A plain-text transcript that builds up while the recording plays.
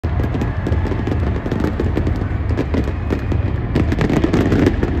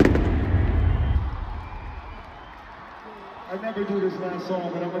song,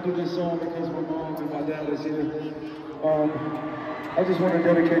 but I'm gonna do this song because my mom and my dad is here. I just want to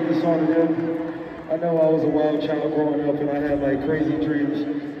dedicate this song to them. I know I was a wild child growing up and I had like crazy dreams.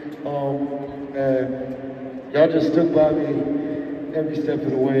 And y'all just stood by me every step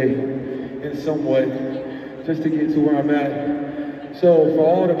of the way in some way, just to get to where I'm at. So for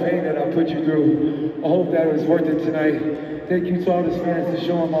all the pain that I put you through, I hope that it was worth it tonight. Thank you to all the fans for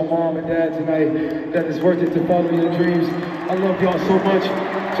showing my mom and dad tonight that it's worth it to follow your dreams. I love y'all so much.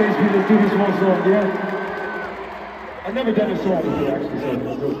 Chase me, let's do this one song, yeah? I've never done a song before, actually, so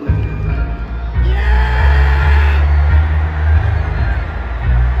let's do it.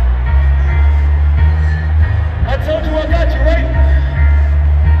 I told you I got you, right?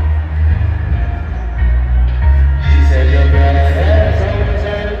 She said, your girl ass always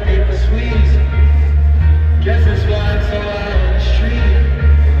had a paper squeeze. Guess that's why I'm so out on the street.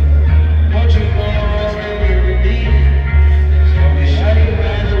 Won't you go already with me? Show me how you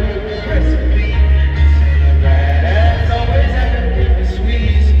ride with the recipe. She said, your bad ass always had a paper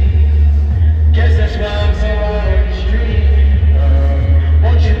squeeze. Guess that's why I'm so out on the street.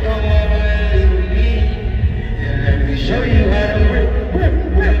 Won't you go already with me? And let me show you how to whip that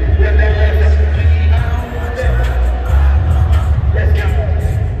recipe. I don't want that. Let's go.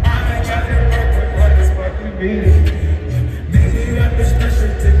 I ain't got that work, but what the fuck you mean? Maybe I'm the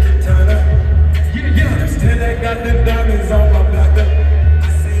special ticket turner. Yeah. Still ain't got the diamonds on my blocker. I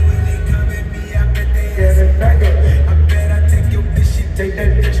say when they come at me, I bet they have it back up. I bet I take your bitch, she take that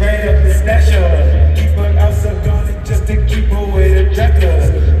bitch right up and snatch her. Keep her outside garlic just to keep away the jackers.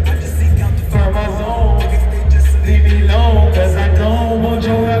 I just seek out to find my zone. Leave me alone, cause I don't want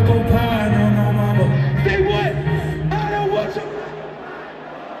your apple pie, no, mama. Say what? I don't want your...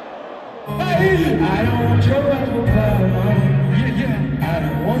 I don't want your apple pie, mama. Yeah. I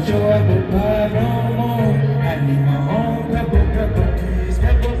don't want your apple pie.